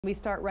We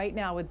start right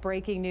now with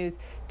breaking news.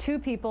 2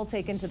 people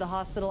taken to the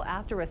hospital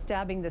after a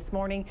stabbing this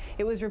morning.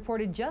 It was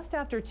reported just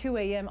after 2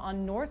 a.m.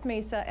 on North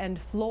Mesa and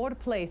Flor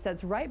Place.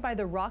 That's right by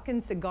the Rockin'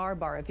 Cigar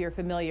Bar, if you're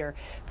familiar.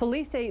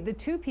 Police say the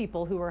 2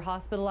 people who were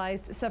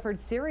hospitalized suffered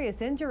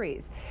serious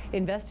injuries.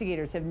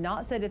 Investigators have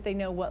not said if they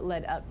know what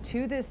led up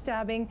to this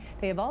stabbing.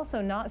 They have also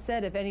not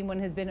said if anyone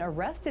has been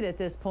arrested at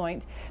this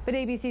point. But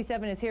ABC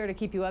 7 is here to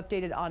keep you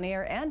updated on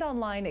air and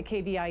online at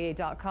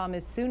kvia.com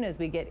as soon as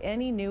we get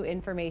any new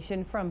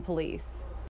information from police.